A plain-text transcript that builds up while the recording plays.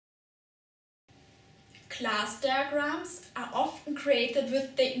class diagrams are often created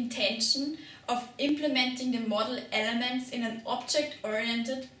with the intention of implementing the model elements in an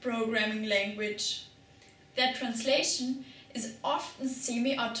object-oriented programming language. Their translation is often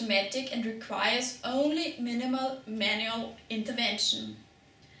semi-automatic and requires only minimal manual intervention.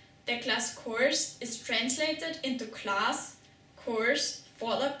 The class course is translated into class, course,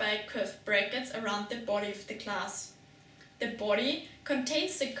 followed by curved brackets around the body of the class. The body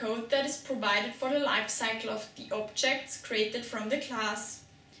contains the code that is provided for the lifecycle of the objects created from the class.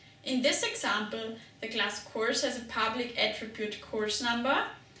 In this example, the class course has a public attribute course number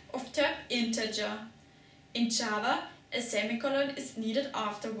of type integer. In Java, a semicolon is needed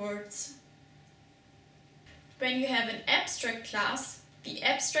afterwards. When you have an abstract class, the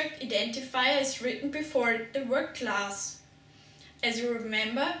abstract identifier is written before the word class. As you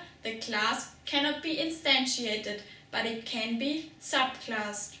remember, the class cannot be instantiated, but it can be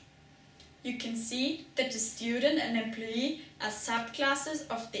subclassed. You can see that the student and employee are subclasses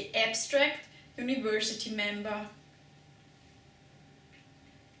of the abstract university member.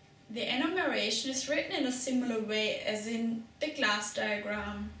 The enumeration is written in a similar way as in the class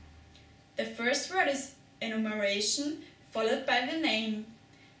diagram. The first word is enumeration, followed by the name.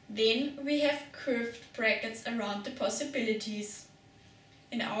 Then we have curved brackets around the possibilities.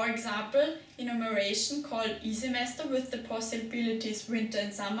 In our example, enumeration called e-semester with the possibilities winter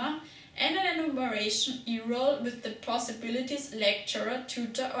and summer, and an enumeration e-roll with the possibilities lecturer,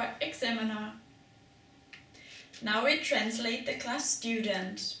 tutor or examiner. Now we translate the class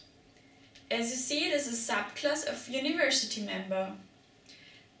student. As you see, it is a subclass of university member.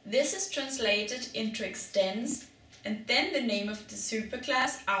 This is translated into extends and then the name of the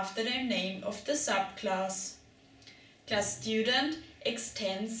superclass after the name of the subclass. Class student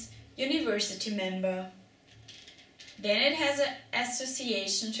extends university member. Then it has an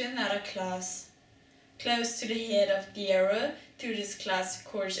association to another class. Close to the head of the arrow to this class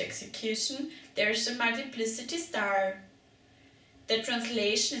course execution, there is a multiplicity star. The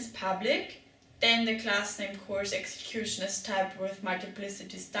translation is public, then the class name course execution is typed with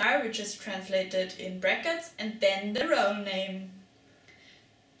multiplicity star, which is translated in brackets, and then the role name.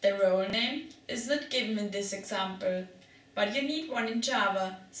 The role name is not given in this example, but you need one in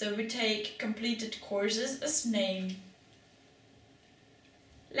Java, so we take completed courses as name.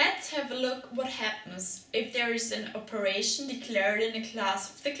 Let's have a look what happens if there is an operation declared in a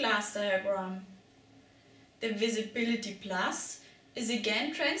class of the class diagram. The visibility plus is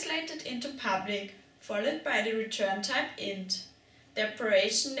again translated into public, followed by the return type int. The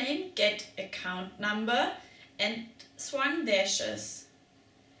operation name get account number and swung dashes.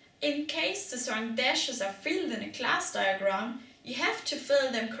 In case the swung dashes are filled in a class diagram, you have to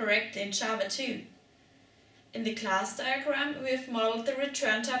fill them correctly in Java too. In the class diagram, we have modeled the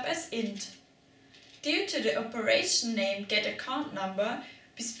return type as int. Due to the operation name getAccountNumber,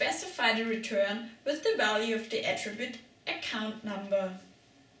 we specify the return with the value of the attribute accountNumber.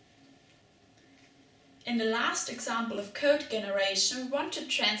 In the last example of code generation, we want to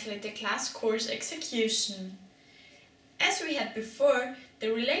translate the class course execution. As we had before,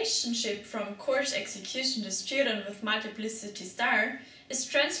 the relationship from course execution to student with multiplicity star is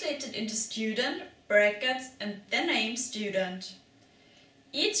translated into student, brackets, and the name student.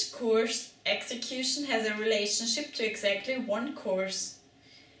 Each course execution has a relationship to exactly one course.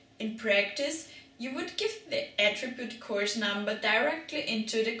 In practice, you would give the attribute course number directly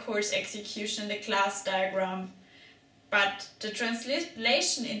into the course execution in the class diagram, but the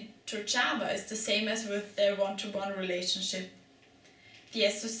translation into Java is the same as with the one-to-one relationship. The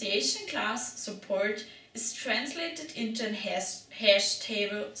association class support is translated into a hash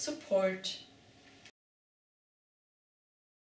table support.